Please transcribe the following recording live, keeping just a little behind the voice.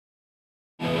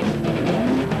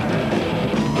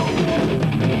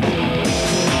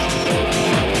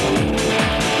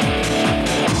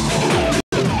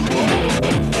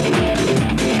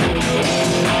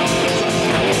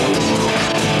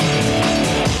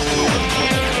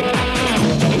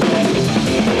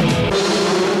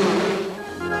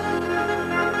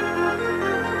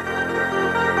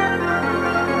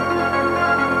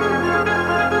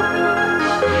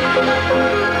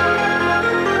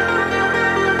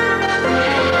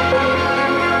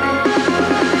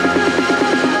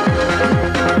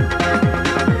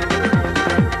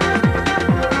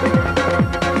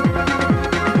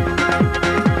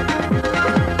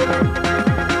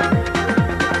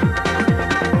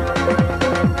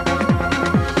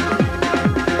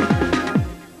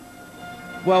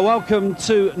Well, welcome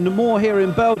to Namur here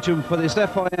in Belgium for this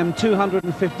FIM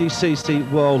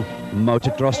 250cc World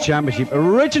Motocross Championship.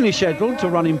 Originally scheduled to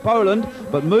run in Poland,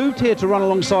 but moved here to run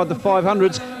alongside the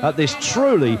 500s at this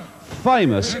truly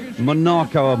famous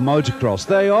Monaco of motocross.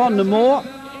 They are Namur,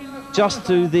 just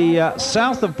to the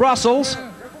south of Brussels.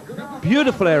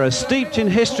 Beautiful area, steeped in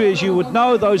history, as you would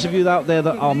know, those of you out there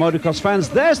that are motocross fans.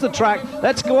 There's the track.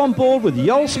 Let's go on board with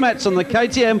Joel Smets on the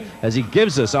KTM as he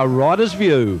gives us a rider's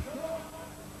view.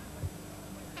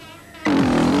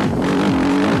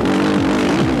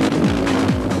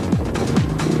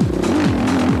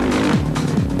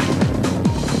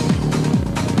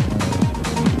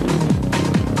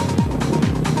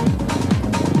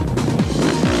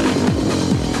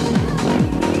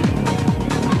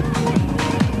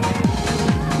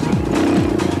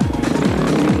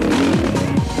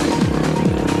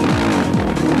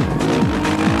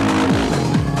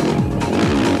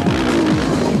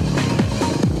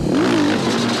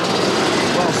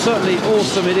 Certainly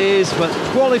awesome it is, but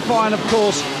qualifying, of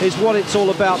course, is what it's all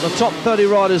about. The top 30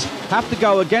 riders have to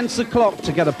go against the clock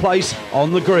to get a place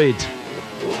on the grid.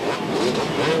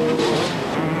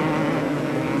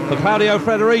 For Claudio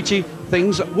Frederici,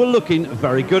 things were looking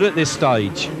very good at this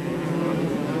stage.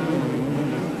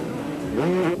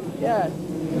 Yeah,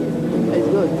 it's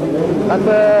good. But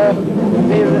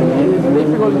it's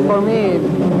difficult for me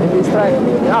in this track.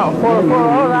 No, for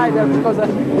all riders, because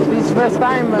this first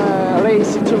time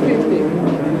race 250.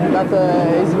 But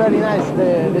it's very nice,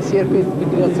 the circuit,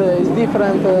 because it's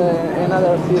different in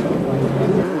other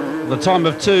circuits. The time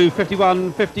of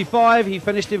 2:51.55, he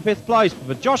finished in 5th place.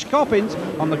 But for Josh Coppins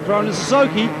on the Corona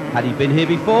Suzuki, had he been here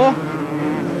before?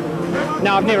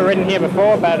 No, I've never ridden here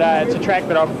before, but it's a track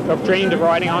that I've dreamed of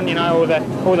riding on. You know,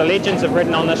 all the legends have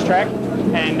ridden on this track,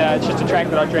 and it's just a track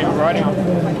that I dream of riding on.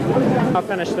 I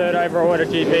finished 3rd overall at a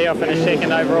GP, I finished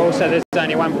 2nd overall, so there's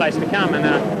only one place to come, and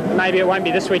maybe it won't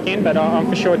be this weekend, but I'm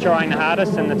for sure trying the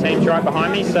hardest, and the team's right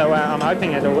behind me, so I'm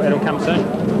hoping it'll come soon.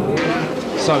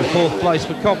 So 4th place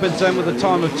for Coppins then with a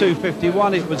time of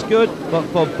 2:51. It was good, but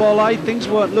for Bolle, things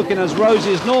weren't looking as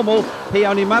rosy as normal. He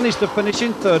only managed to finish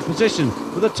in 3rd position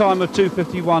with a time of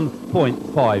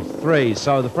 2:51.53.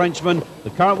 So the Frenchman, the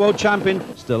current world champion,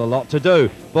 still a lot to do.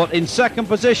 But in 2nd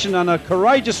position and a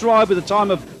courageous ride with a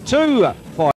time of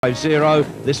 2:50,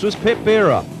 this was Pip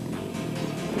Bera.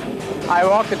 I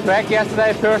walked the track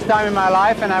yesterday, first time in my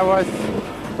life, and I was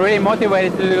really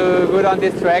motivated to do good on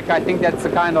this track. I think that's a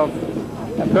kind of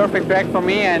a perfect track for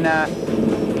me, and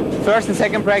first and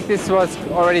second practice was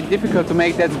already difficult to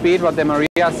make that speed what the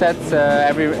Maria sets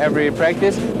every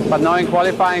practice, but now in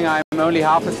qualifying I'm only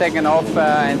half a second off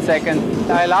in second.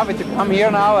 I love it to come here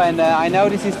now, and I know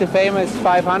this is the famous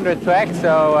 500 track,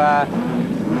 so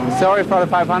sorry for the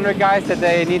 500 guys that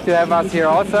they need to have us here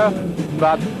also,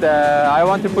 but I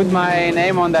want to put my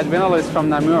name on that winner list from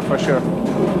Namur for sure.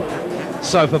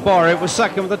 So for Bora, it was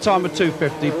second with a time of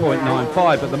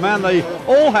 2:50.95, but the man they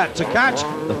all had to catch,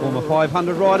 the former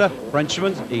 500 rider,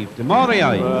 Frenchman Yves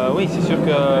Demarié.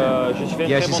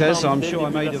 Yes, he says, I'm sure I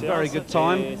made a very good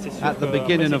time at the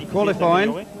beginning of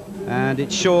qualifying, and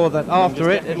it's sure that after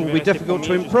it will be difficult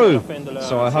to improve.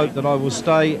 So I hope that I will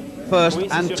stay first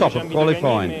and top of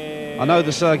qualifying. I know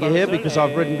the circuit here because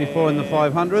I've ridden before in the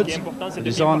 500s. The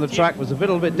design of the track was a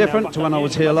little bit different to when I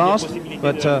was here last,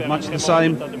 but much the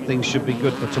same, things should be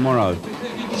good for tomorrow.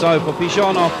 So for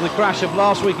Pichon, after the crash of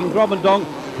last week in Grobendonck,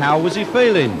 how was he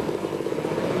feeling?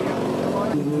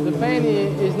 The pain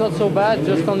is not so bad,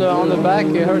 just on the back,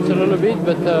 it hurts a little bit,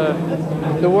 but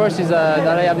the worst is that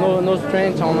I have no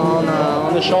strength on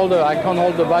the shoulder. I can't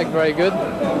hold the bike very good,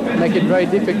 make it very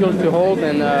difficult to hold,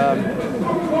 and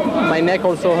my neck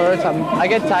also hurts. I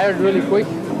get tired really quick.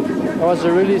 It was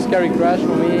a really scary crash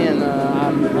for me, and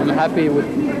I'm happy with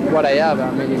what I have.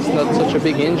 I mean, it's not such a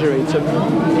big injury.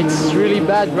 It's really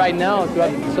bad right now to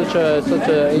have such a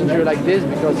injury like this,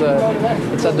 because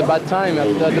it's at the bad time,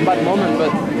 at the bad moment,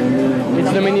 but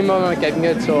it's the minimum I can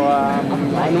get. So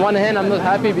on one hand, I'm not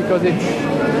happy because it's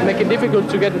making it difficult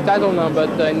to get the title now, but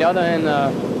on the other hand,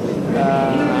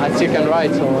 I still can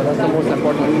ride, so that's the most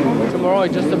important. Tomorrow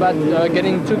it's just about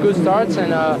getting 2 good starts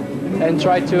and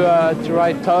try to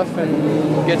ride tough and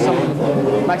get some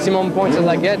maximum points as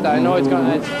I get. I know it's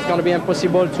gonna be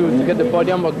impossible to get the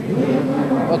podium or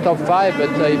top 5,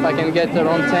 but if I can get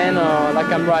around 10, like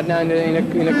I'm right now in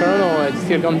a kernel, it's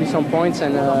still gonna be some points,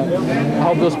 and I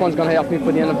hope those points gonna help me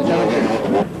for the end of the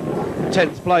championship.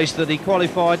 10th place that he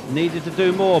qualified, needed to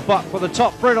do more, but for the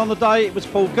top Brit on the day it was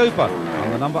Paul Cooper,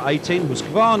 and the number 18 was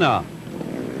Husqvarna.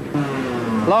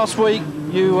 Last week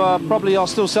you probably are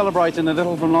still celebrating a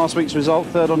little from last week's result,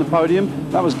 3rd on the podium.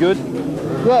 That was good.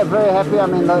 Yeah, very happy. I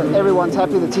mean, everyone's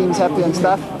happy, the team's happy and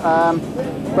stuff.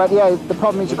 But yeah, the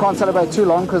problem is you can't celebrate too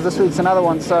long because this week's another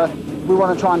one. So we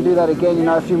want to try and do that again, you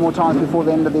know, a few more times before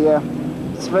the end of the year.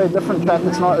 It's a very different track.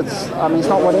 I mean, it's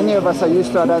not what any of us are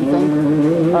used to, I don't think.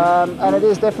 And it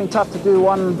is definitely tough to do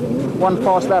one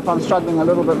fast lap. I'm struggling a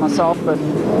little bit myself, but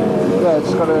yeah,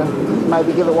 just got to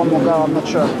maybe give it one more go. I'm not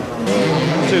sure.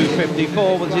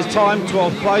 2:54 was his time,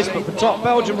 12th place, but for top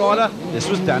Belgian rider, this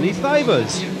was Danny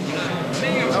Thavers.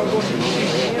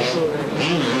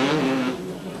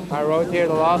 I rode here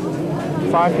the last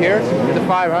 5 years with the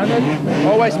 500.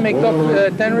 Always make top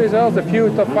 10 results, a few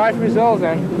top 5 results,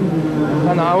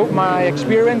 and I hope my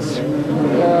experience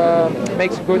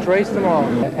makes a good race tomorrow.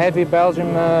 A heavy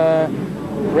Belgian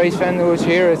race fan who's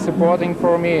here is supporting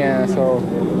for me, so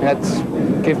that's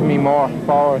giving me more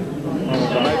power.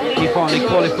 He finally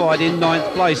qualified in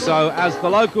 9th place, so as the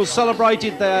locals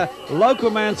celebrated their local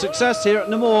man's success here at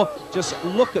Namur, just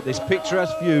look at this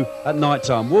picturesque view at night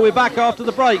time. We'll be back after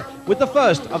the break with the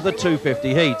first of the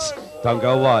 250 heats. Don't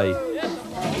go away.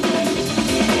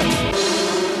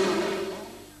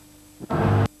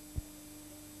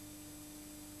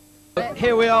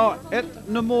 Here we are at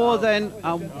Namur then,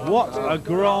 and what a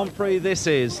Grand Prix this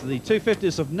is. The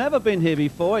 250s have never been here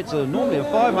before. It's normally a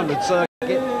 500 circuit,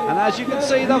 and as you can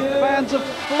see, the fans have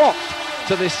flocked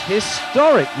to this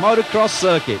historic motocross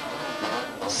circuit.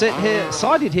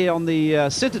 Sited here on the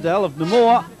citadel of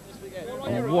Namur.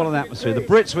 And what an atmosphere. The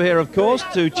Brits were here, of course,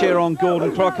 to cheer on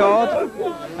Gordon Crockard,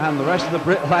 and the rest of the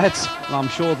Brit lads, I'm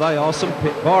sure they are some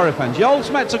Pit Byra fans. Yoels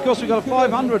Mets, of course, we've got a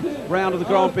 500 round of the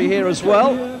Grand Prix here as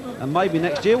well. And maybe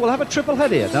next year we'll have a triple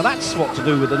head here. Now that's what to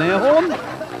do with an air horn.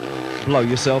 Blow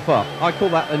yourself up. I call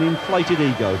that an inflated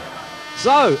ego.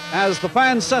 So, as the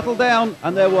fans settle down,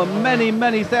 and there were many,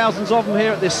 many thousands of them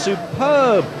here at this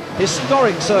superb,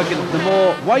 historic circuit of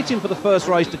Namur, waiting for the first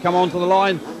race to come onto the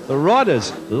line, the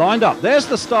riders lined up. There's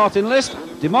the starting list.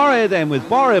 Demaria then with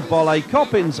Borja, Bolle,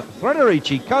 Coppins,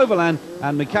 Frederici, Kovalan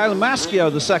and Mikhail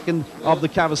Maschio, the second of the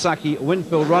Kawasaki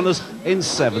Winfield runners, in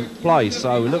 7th place.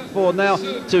 So we look forward now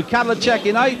to Kadlacek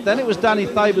in 8th. Then it was Danny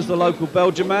Thavers, the local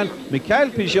Belgian man.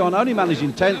 Mikhail Pigeon only managed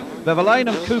in 10th.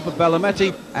 Vevalenum, Cooper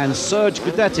Bellametti and Serge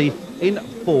Gudetti in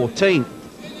 14th.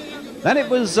 Then it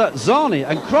was Zani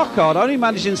and Crockard only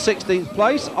managed in 16th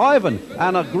place. Ivan,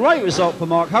 and a great result for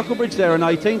Mark Huckelbridge there in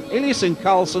 18th. Ilias and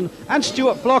Carlson and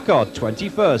Stuart Flockard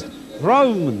 21st.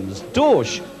 Romans,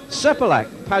 Dorsch, Sepelak,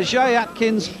 Paget,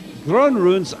 Atkins,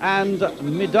 Gronruns and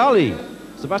Midali.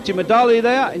 Sebastian Midali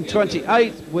there in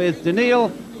 28th with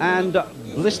Daniil and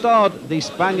Blistard, the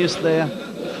Spaniards there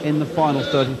in the final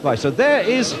 30th place. So there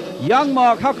is young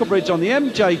Mark Huckelbridge on the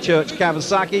MJ Church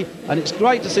Kawasaki, and it's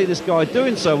great to see this guy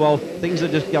doing so well. Things are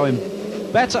just going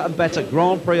better and better,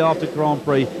 Grand Prix after Grand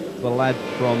Prix, for the lad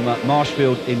from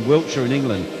Marshfield in Wiltshire in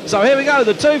England. So here we go,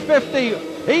 the 250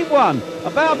 Heat 1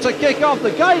 about to kick off.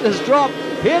 The gate has dropped.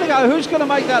 Here to go, who's going to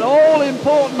make that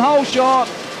all-important hole shot?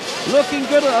 Looking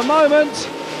good at the moment.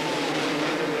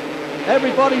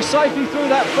 Everybody safely through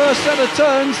that first set of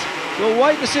turns. We'll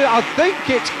wait to see. I think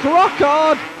it's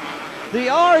Crockard. The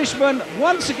Irishman,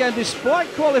 once again, despite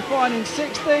qualifying in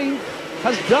 16th,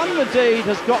 has done the deed,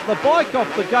 has got the bike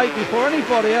off the gate before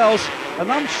anybody else,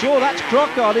 and I'm sure that's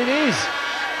Crockard. It is.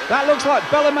 That looks like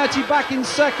Bellametti back in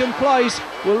 2nd place.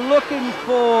 We're looking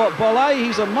for Bolle.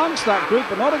 He's amongst that group,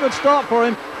 but not a good start for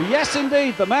him. But yes,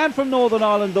 indeed, the man from Northern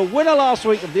Ireland, the winner last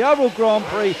week of the overall Grand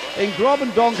Prix in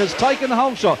Grobendonk, has taken the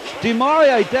home shot.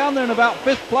 Demaria down there in about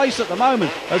 5th place at the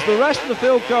moment. As the rest of the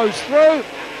field goes through,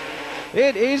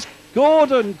 it is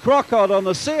Gordon Crockard on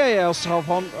the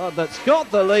CAL that's got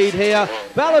the lead here.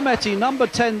 Bellametti, number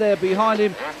 10 there behind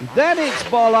him. Then it's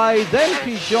Bolle, then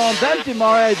Pigeon, then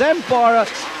Demaria, then Byra.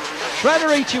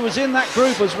 Frederici was in that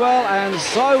group as well, and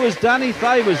so was Danny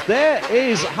Thavers. There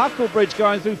is Huckelbridge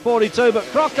going through 42, but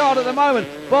Crockard at the moment.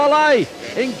 Bolle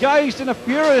engaged in a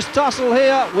furious tussle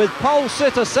here with pole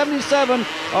sitter 77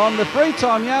 on the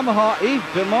three-time Yamaha Yves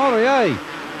Demaria.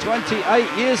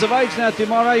 28 years of age now,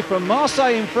 Demaria from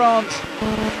Marseille in France.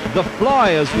 The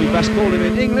Fly, as we best call him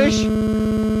in English.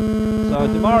 So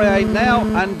Demaria now,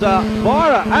 and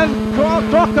Byra and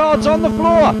Crockard's on the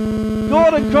floor.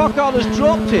 Gordon Crockard has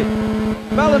dropped it.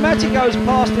 Bellametti goes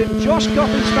past him. Josh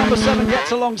Coppins, number 7,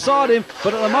 gets alongside him.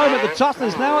 But at the moment, the tussle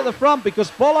is now at the front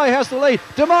because Bolle has the lead.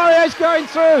 Demaria is going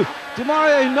through.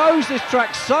 Demaria, who knows this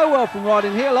track so well from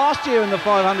riding here last year in the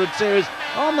 500 series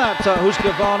on that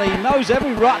Husqvarna. He knows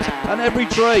every rut and every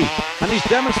tree, and he's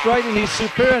demonstrating his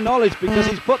superior knowledge because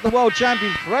he's put the world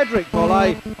champion Frederic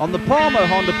Bollet on the Palmo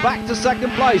Honda back to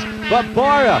second place. But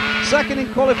Byra, second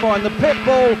in qualifying. The pit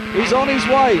bull is on his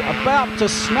way, about to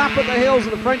snap at the heels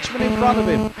of the Frenchman in front of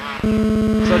him.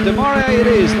 So Demaria it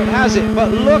is that has it,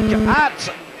 but look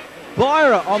at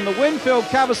Byra on the Winfield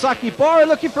Kawasaki. Byra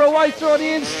looking for a way through on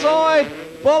the inside.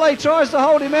 Bollet tries to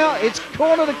hold him out. It's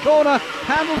corner to corner,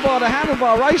 handlebar to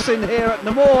handlebar racing here at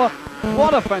Namur.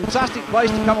 What a fantastic place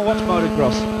to come and watch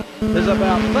motocross. There's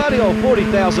about 30 or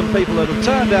 40,000 people that have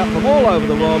turned out from all over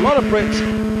the world. A lot of Brits,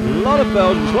 a lot of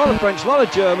Belgians, a lot of French, a lot of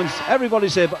Germans.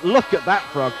 Everybody's here, but look at that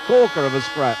for a corker of a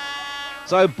scrap.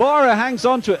 So Byra hangs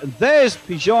on to it, and there's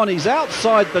Pigeon. He's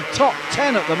outside the top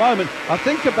 10 at the moment. I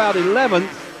think about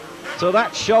 11th. So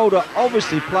that shoulder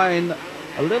obviously playing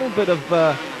a little bit of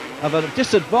a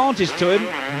disadvantage to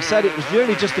him. He said it was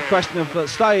really just a question of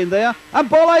staying there. And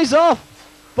Bollet's off.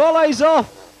 Bollet's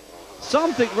off.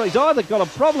 Something, he's either got a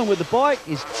problem with the bike.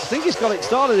 I think he's got it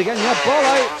started again. Yeah,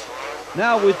 Bollet.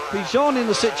 Now with Pigeon in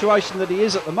the situation that he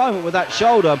is at the moment with that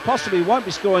shoulder, possibly won't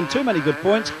be scoring too many good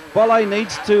points. Bollet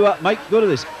needs to make good of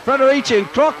this. Frederici and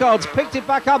Crockard's picked it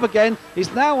back up again. He's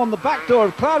now on the back door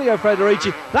of Claudio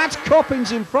Frederici. That's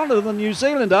Coppins in front of the New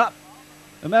Zealander.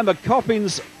 Remember,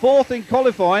 Coppins fourth in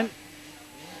qualifying.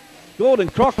 Gordon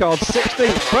Crockard 16th.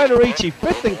 Frederici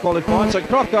fifth in qualifying. So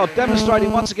Crockard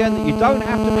demonstrating once again that you don't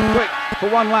have to be quick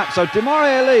for one lap. So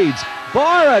Demaria leads.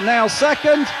 Byra now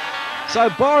second. So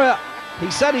Byra, he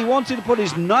said he wanted to put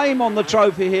his name on the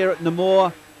trophy here at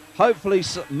Namur. Hopefully,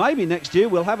 maybe next year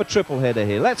we'll have a triple header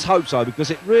here. Let's hope so,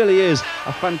 because it really is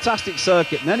a fantastic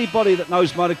circuit. And anybody that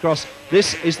knows motocross,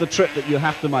 this is the trip that you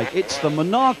have to make. It's the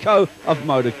Monaco of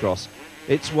motocross.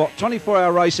 It's what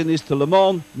 24-hour racing is to Le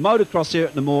Mans. Motocross here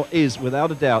at Namur is,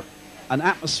 without a doubt, an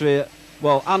atmosphere,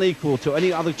 well, unequal to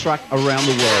any other track around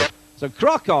the world. So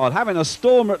Crockard having a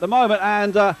stormer at the moment,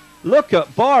 and look at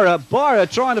Byra. Byra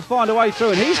trying to find a way through,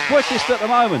 and he's quickest at the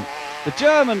moment. The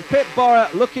German Pit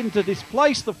Byra looking to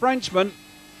displace the Frenchman.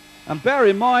 And bear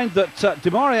in mind that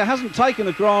Demaria hasn't taken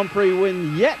a Grand Prix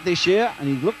win yet this year, and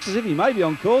he looks as if he may be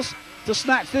on course to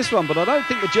snatch this one, but I don't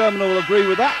think the German will agree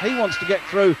with that. He wants to get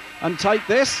through and take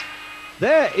this.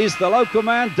 There is the local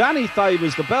man, Danny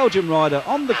Thabers, the Belgian rider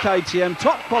on the KTM,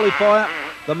 top qualifier,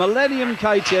 the Millennium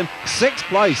KTM, sixth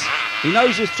place. He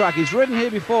knows this track. He's ridden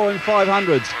here before in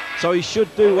 500s, so he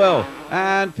should do well.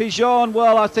 And Pigeon,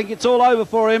 well, I think it's all over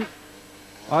for him.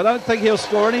 I don't think he'll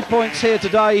score any points here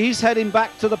today. He's heading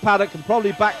back to the paddock and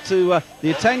probably back to the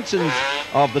attentions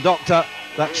of the doctor.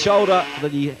 That shoulder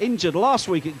that he injured last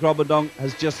week at Grobendonck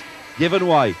has just given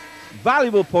way.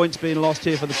 Valuable points being lost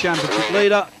here for the championship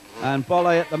leader. And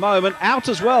Bollet at the moment out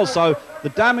as well, so the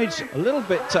damage a little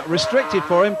bit restricted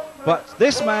for him. But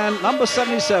this man, number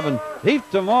 77, Yves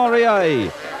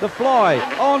Demaria, the Fly,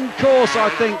 on course, I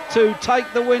think, to take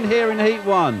the win here in Heat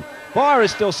 1. Byra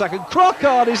is still second.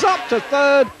 Crockard is up to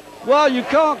third. Well, you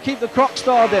can't keep the Croc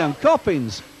star down.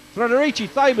 Coppins, Frederici,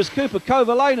 Thabers, Cooper,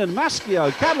 Kovalainen,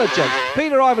 Maschio, Kadlacek,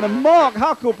 Peter Ivan and Mark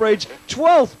Hucklebridge,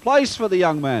 12th place for the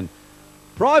young man.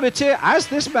 Privateer, as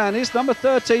this man is, number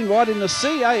 13, riding the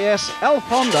CAS Elf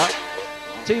Honda.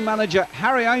 Team manager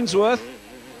Harry Ainsworth.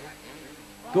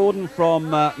 Gordon from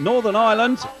Northern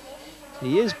Ireland.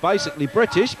 He is basically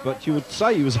British, but you would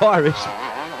say he was Irish.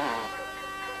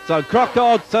 So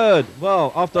Crockard third.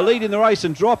 Well, after leading the race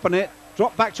and dropping it,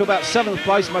 dropped back to about 7th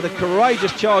place, made a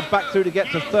courageous charge back through to get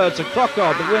to third. So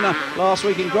Crockard, the winner last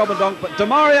week in Grobendonck, but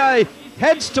Demaria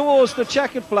heads towards the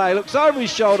checkered flag, looks over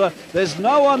his shoulder. There's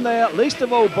no one there, least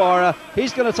of all Byra.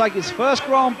 He's going to take his first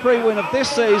Grand Prix win of this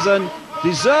season,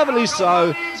 deservedly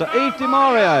so. So Yves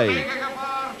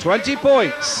Demaria, 20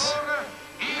 points.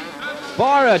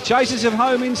 Byra chases him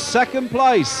home in second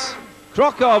place.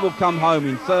 Crockard will come home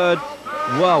in third.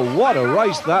 Well, what a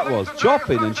race that was.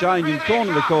 Chopping and changing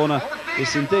corner to corner.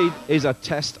 This indeed is a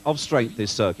test of strength,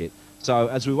 this circuit. So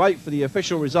as we wait for the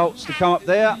official results to come up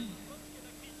there,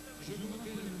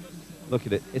 look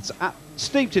at it. It's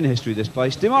steeped in history, this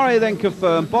place. Demaria then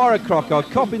confirmed. Byra,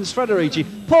 Crockard, Coppins, Frederici,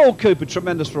 Paul Cooper,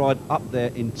 tremendous ride up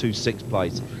there into 6th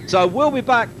place. So we'll be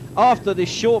back after this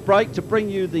short break to bring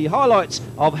you the highlights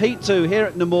of Heat 2 here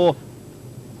at Namur.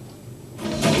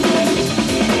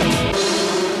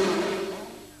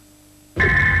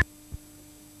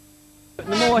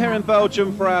 Namur here in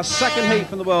Belgium for our second heat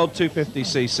from the World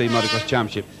 250cc Motocross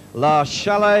Championship. La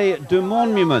Chalet du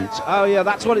Monument. Oh yeah,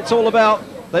 that's what it's all about.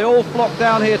 They all flock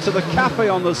down here to the cafe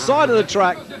on the side of the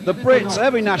track. The Brits,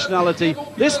 every nationality.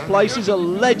 This place is a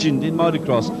legend in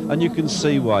motocross, and you can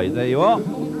see why. There you are.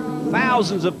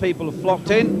 Thousands of people have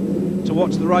flocked in to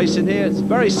watch the race in here. It's a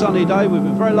very sunny day. We've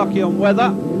been very lucky on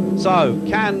weather. So,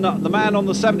 can the man on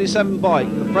the 77 bike,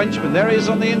 the Frenchman, there he is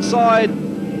on the inside,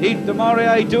 Yves de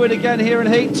Maurier, do it again here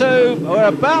in Heat 2. We're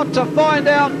about to find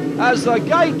out as the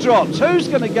gate drops who's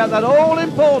going to get that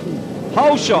all-important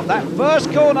hole shot, that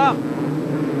first corner.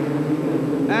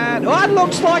 And it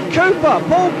looks like Cooper,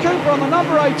 Paul Cooper on the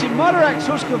number 80 Motorex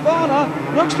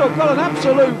Husqvarna, looks to have got an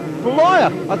absolute flyer.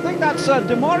 I think that's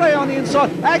de Maurier on the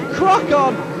inside, and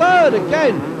Crockard third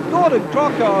again. Gordon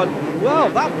Crockard, well,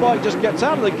 that bike just gets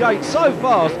out of the gate so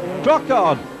fast.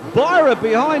 Crockard, Byra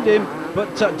behind him,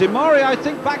 but de Maurier, I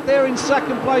think, back there in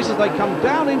second place as they come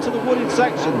down into the wooded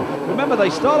section. Remember, they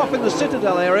start off in the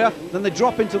Citadel area, then they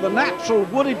drop into the natural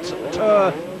wooded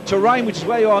terrain, which is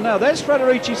where you are now. There's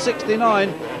Frederici 69,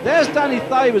 there's Danny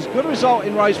Thavers, good result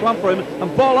in race 1 for him,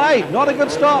 and Bollé, not a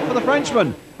good start for the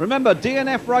Frenchman. Remember,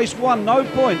 DNF race 1, no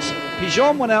points.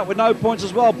 Pigeon went out with no points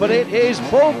as well, but it is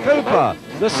Paul Cooper,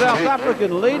 the South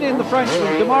African, leading the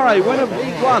Frenchman. De Maurier, winner of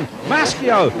Heat 1.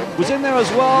 Maschio was in there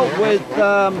as well with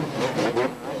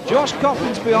Josh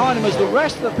Coppins behind him as the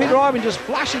rest of Peter Ivan just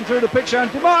flashing through the picture,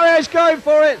 and De Maurier's going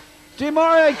for it. De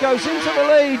Maurier goes into the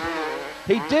lead.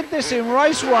 He did this in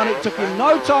race 1. It took him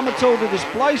no time at all to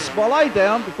displace Bollé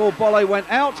down before Bollé went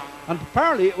out, and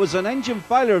apparently it was an engine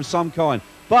failure of some kind.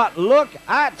 But look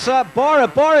at Byra.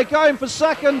 Byra going for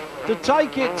second to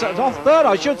take it, off third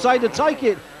I should say, to take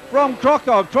it from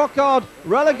Crockard. Crockard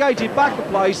relegated back a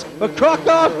place, but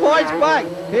Crockard fights back.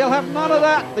 He'll have none of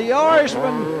that. The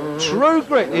Irishman, True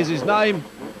Grit is his name,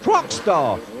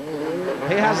 Crockstar.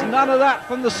 He has none of that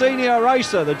from the senior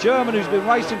racer, the German who's been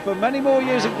racing for many more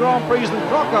years in Grand Prix than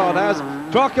Crockard has.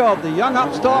 Crockard, the young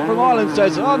upstart from Ireland,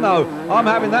 says, oh no, I'm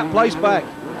having that place back.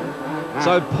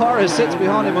 So Byra sits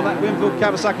behind him on that Winfield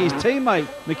Kawasaki. His teammate,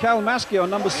 Mikhail Maschio, on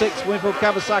number 6, Winfield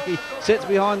Kawasaki, sits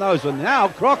behind those. But now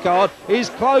Crockard is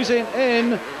closing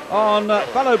in on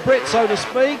fellow Brit, so to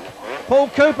speak. Paul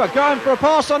Cooper going for a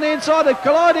pass on the inside. They've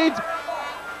collided.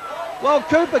 Well,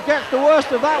 Cooper gets the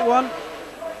worst of that one.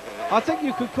 I think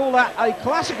you could call that a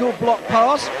classical block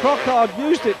pass. Crockard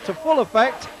used it to full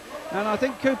effect. And I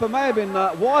think Cooper may have been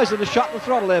wiser to shut the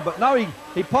throttle there. But no,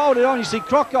 he piled it on. You see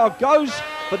Crockard goes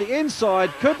for the inside.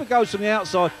 Cooper goes from the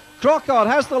outside. Crockard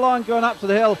has the line going up to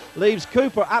the hill. Leaves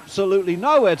Cooper absolutely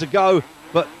nowhere to go.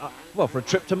 But, well, for a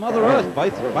trip to Mother Earth,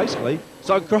 basically.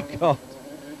 So Crockard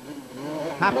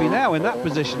happy now in that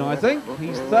position, I think.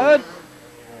 He's third.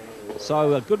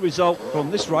 So a good result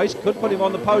from this race. Could put him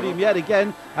on the podium yet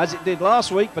again, as it did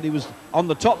last week, but he was on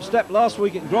the top step last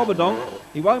week at Grobadonk.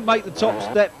 He won't make the top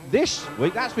step this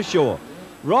week, that's for sure.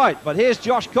 Right, but here's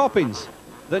Josh Coppins,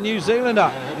 the New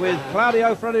Zealander, with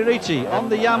Claudio Frederici on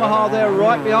the Yamaha there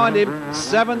right behind him,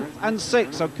 7th and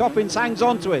 6th. So Coppins hangs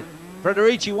on to it.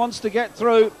 Frederici wants to get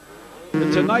through. The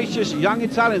tenacious young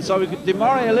Italian, so we could De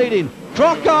Maurier leading.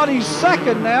 Crockard is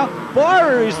second now.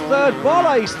 Byra is third.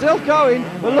 Bollé still going.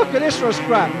 But look at this for a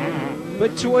scrap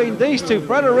between these two.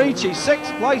 Frederici,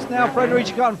 6th place now.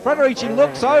 Frederici got, and Frederici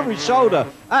looks over his shoulder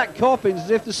at Coppins as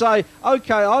if to say,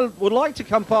 okay, I would like to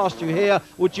come past you here.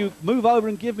 Would you move over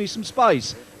and give me some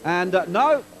space? And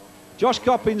no, Josh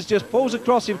Coppins just pulls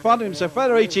across in front of him. So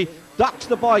Frederici ducks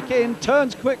the bike in,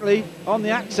 turns quickly on the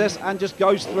axis and just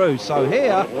goes through. So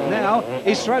here now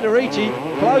is Frederici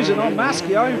closing on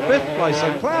Maschio in 5th place.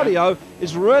 So Claudio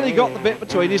has really got the bit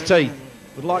between his teeth.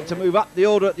 Would like to move up the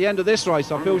order at the end of this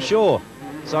race, I feel sure.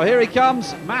 So here he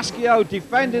comes, Maschio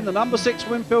defending, the number 6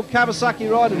 Winfield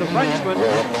Kawasaki rider, the Frenchman,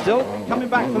 still coming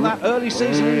back from that early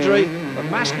season injury. But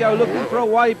Maschio looking for a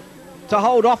way to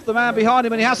hold off the man behind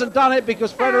him, and he hasn't done it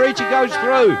because Frederici goes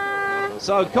through.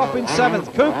 So Coppins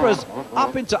 7th. Cooper's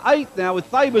up into 8th now with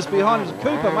Thabers behind him.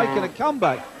 Cooper making a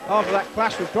comeback after that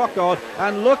clash with Crockard.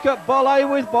 And look at Bollé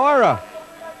with Byra.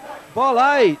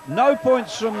 Bollé, no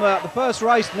points from the first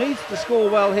race, needs to score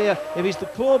well here if he's to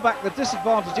claw back the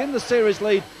disadvantage in the series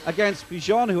lead against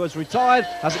Pigeon, who has retired,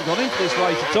 hasn't gone into this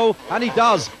race at all, and he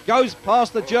does. Goes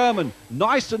past the German,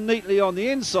 nice and neatly on the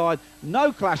inside.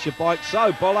 No clash of bikes,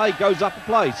 so Bollé goes up a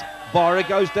place. Byra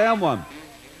goes down one.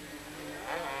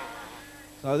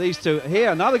 So these two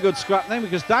here, another good scrap then,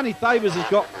 because Danny Thavers has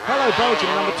got fellow Belgian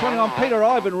number 21 Peter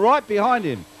Ivan right behind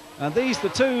him. And these the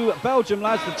two Belgium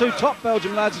lads, the two top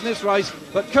Belgium lads in this race.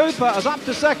 But Cooper is up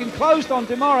to second, closed on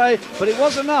De Maurier, but it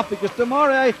was enough because De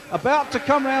Maurier about to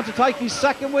come round to take his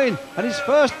second win and his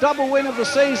first double win of the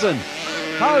season.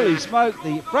 Holy smoke,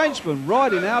 the Frenchman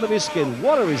riding out of his skin.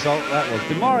 What a result that was.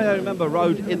 De Maurier, remember,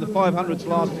 rode in the 500s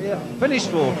last year, finished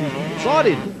 4th. He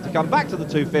decided to come back to the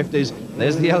 250s.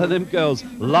 There's the L&M girls,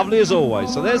 lovely as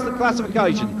always. So there's the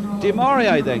classification.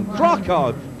 Demarier then,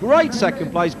 Crocard, great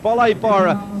second place, Bolle,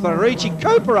 Byra, Federici,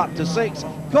 Cooper up to 6th,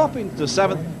 Coppins to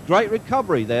 7th, great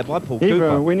recovery there by Paul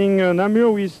Cooper. Winning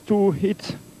Namur with 2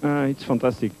 hits, it's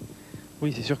fantastic.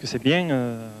 Oui, c'est sûr que c'est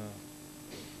bien.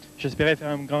 J'espérais faire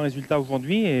un grand résultat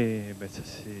aujourd'hui et ben,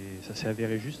 ça s'est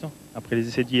avéré juste. Après les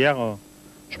essais d'hier,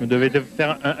 je me devais de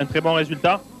faire un très bon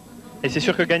résultat. Et c'est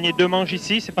sûr que gagner 2 manches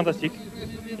ici, c'est fantastique.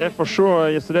 Yeah, for sure.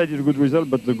 Yesterday I did a good result,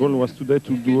 but the goal was today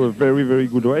to do a very, very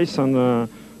good race, and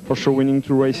for sure winning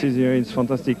 2 races here is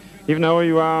fantastic. If now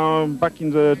you are back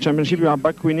in the championship, you are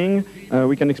back winning,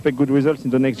 we can expect good results in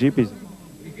the next GPs.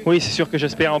 Oui, c'est sûr que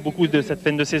j'espère beaucoup de cette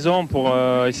fin de saison pour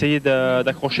essayer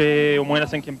d'accrocher au moins la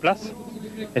 5e place.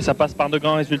 Et ça passe par de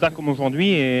grands résultats comme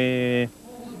aujourd'hui. Et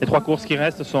les 3 courses qui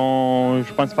restent sont,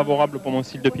 je pense, favorables pour mon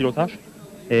style de pilotage.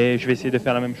 Et je vais essayer de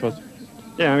faire la même chose.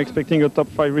 Yeah, I'm expecting a top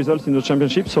 5 results in the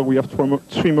championship, so we have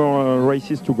 3 more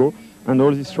races to go. And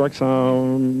all these tracks are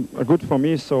good for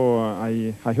me, so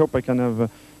I hope I can have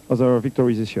other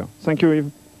victories this year. Thank you,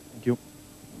 Yves. Thank you.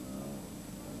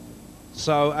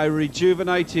 So a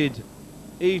rejuvenated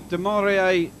Yves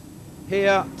Demarier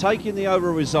here, taking the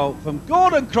overall result from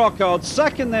Gordon Crocard,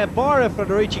 2nd there, Byra,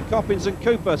 Federici, Coppins and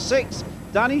Cooper, 6th.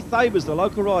 Danny Thabers, the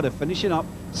local rider, finishing up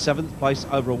 7th place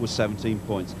overall with 17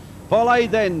 points. Bolle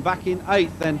then back in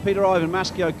 8th, then Peter Ivan,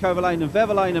 Maschio, Kovalainen,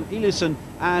 Vevelanum, Eliasson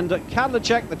and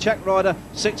Kadlacek, the Czech rider,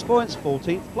 6 points,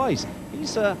 14th place.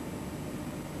 He's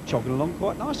jogging along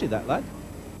quite nicely, that lad.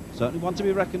 Certainly one to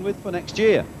be reckoned with for next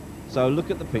year. So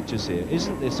look at the pictures here.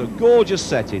 Isn't this a gorgeous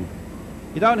setting?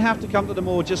 You don't have to come to the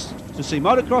Moor just to see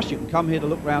motocross. You can come here to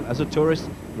look round as a tourist.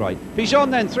 Great.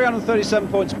 Pigeon then, 337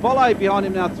 points. Bolle behind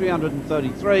him now,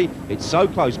 333. It's so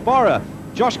close. Byra,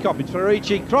 Josh Coppins,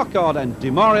 Federici, Crocard and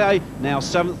Demarier now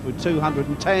 7th with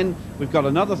 210. We've got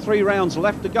another 3 rounds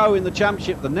left to go in the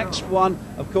championship. The next one,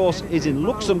 of course, is in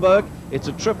Luxembourg. It's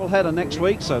a triple header next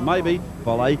week, so maybe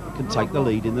Bolle can take the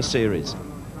lead in the series.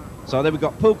 So then we've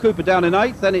got Paul Cooper down in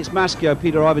 8th, then it's Maschio,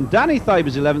 Peter Ivan, Danny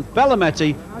Thabers 11th,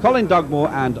 Bellametti, Colin Dugmore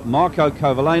and Marco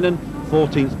Kovalainen,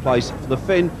 14th place for the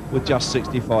Finn with just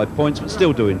 65 points, but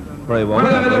still doing very well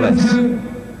nevertheless.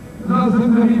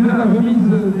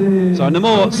 So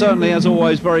Namur certainly, as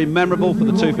always, very memorable for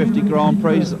the 250 Grand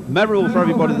Prix, memorable for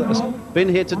everybody that has been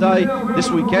here today, this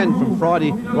weekend, from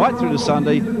Friday right through to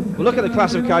Sunday. We'll look at the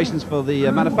classifications for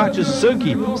the manufacturers.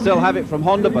 Suzuki still have it from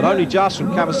Honda, but only just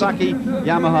from Kawasaki,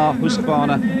 Yamaha,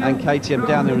 Husqvarna and KTM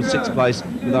down there in 6th place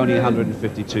with only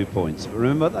 152 points. But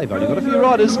remember, they've only got a few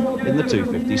riders in the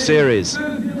 250 series.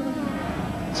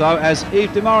 So as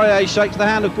Yves Demarier shakes the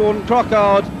hand of Gordon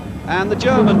Crocard and the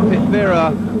German Pit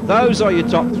Vera, those are your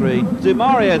top 3.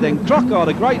 Demarier then, Crocard,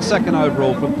 a great 2nd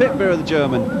overall from Pit Vera, the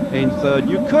German, in 3rd.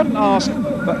 You couldn't ask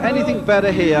for anything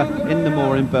better here in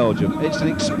Namur in Belgium. It's an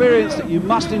experience that you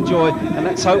must enjoy, and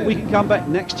let's hope we can come back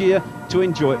next year to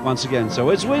enjoy it once again. So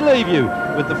as we leave you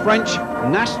with the French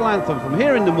national anthem from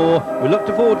here in Namur, we look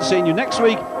forward to seeing you next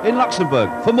week in Luxembourg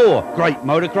for more great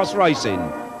motocross racing.